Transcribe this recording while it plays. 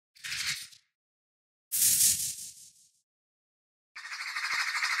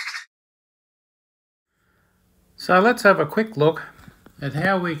So let's have a quick look at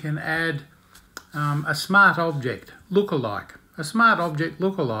how we can add a smart object lookalike, a smart object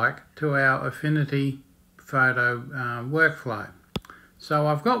lookalike to our Affinity photo workflow. So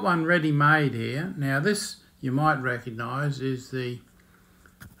I've got one ready made here. Now this you might recognise is the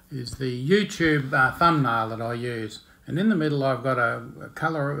YouTube thumbnail that I use, and in the middle I've got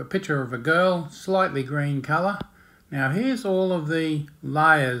a picture of a girl, slightly green colour. Now here's all of the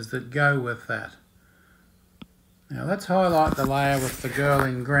layers that go with that. Now let's highlight the layer with the girl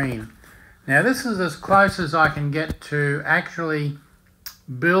in green. Now this is as close as I can get to actually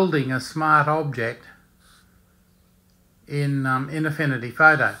building a smart object in Affinity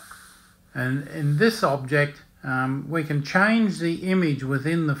Photo. And in this object we can change the image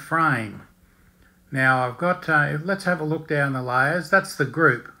within the frame. Now I've got, let's have a look down the layers. That's the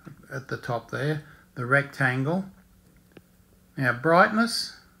group at the top there, the rectangle. Now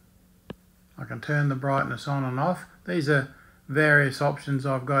brightness, I can turn the brightness on and off. These are various options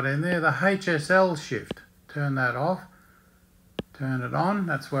I've got in there. The HSL shift, turn that off, turn it on.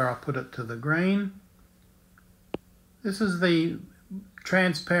 That's where I put it to the green. This is the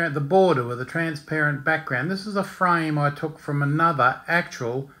transparent, the border with a transparent background. This is a frame I took from another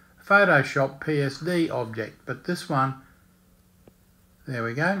actual Photoshop PSD object, but this one, there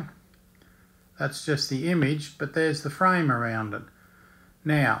we go. That's just the image, but there's the frame around it.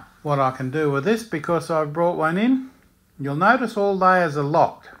 Now, what I can do with this, because I've brought one in, you'll notice all layers are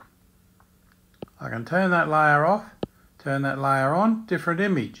locked. I can turn that layer off, turn that layer on, different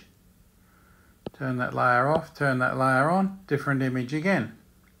image. Turn that layer off, turn that layer on, different image again.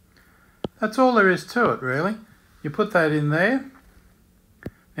 That's all there is to it, really. You put that in there.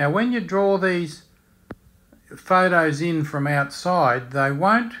 Now, when you draw these photos in from outside, they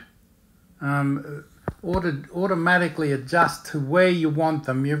won't automatically adjust to where you want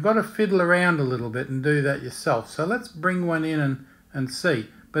them. You've got to fiddle around a little bit and do that yourself. So let's bring one in and see.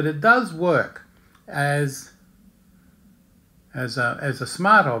 But it does work as a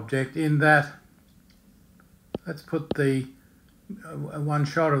smart object in that, let's put the one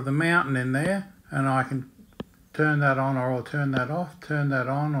shot of the mountain in there, and I can turn that on or I'll turn that off, turn that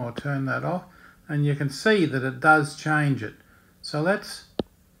on or turn that off, and you can see that it does change it. So let's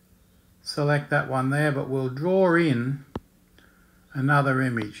select that one there, but we'll draw in another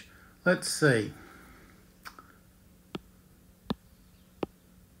image. Let's see.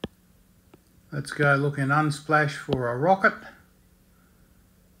 Let's go look in Unsplash for a rocket.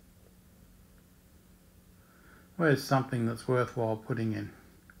 Where's something that's worthwhile putting in?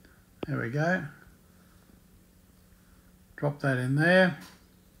 There we go. Drop that in there.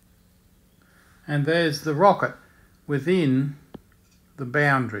 And there's the rocket within the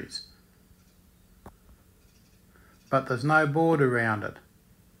boundaries. But there's no border around it.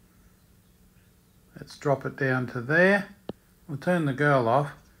 Let's drop it down to there. We'll turn the girl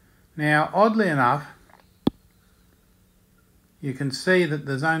off. Now, oddly enough, you can see that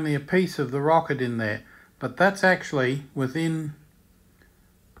there's only a piece of the rocket in there, but that's actually within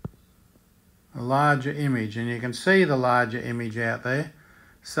a larger image, and you can see the larger image out there.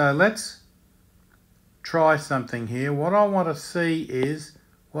 So let's try something here. What I want to see is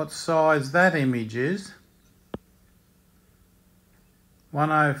what size that image is.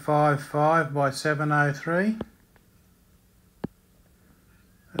 1055 by 703.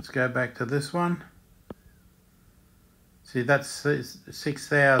 Let's go back to this one. See, that's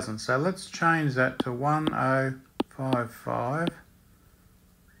 6,000. So let's change that to 1055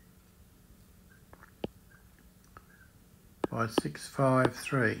 by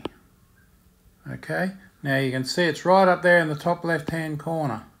 653. Okay, now you can see it's right up there in the top left hand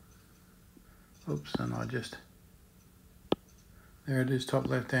corner. Oops, and there it is, top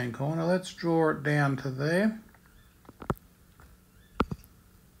left hand corner. Let's draw it down to there.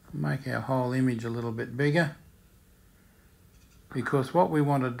 Make our whole image a little bit bigger, because what we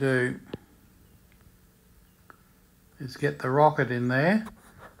want to do is get the rocket in there.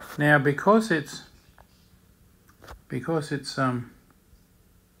 Now because it's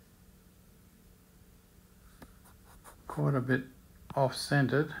quite a bit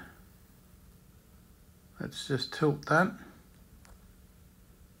off-centered, let's just tilt that.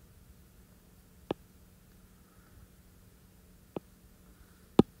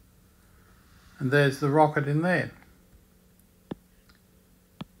 And there's the rocket in there.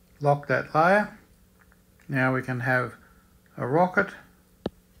 Lock that layer. Now we can have a rocket,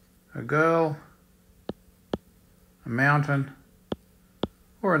 a girl, a mountain,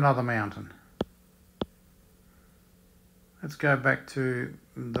 or another mountain. Let's go back to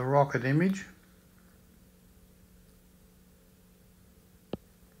the rocket image.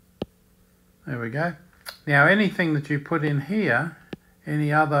 There we go. Now anything that you put in here,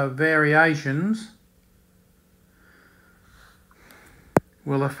 any other variations,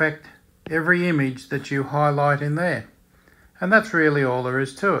 will affect every image that you highlight in there. And that's really all there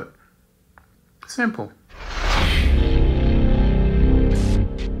is to it. Simple.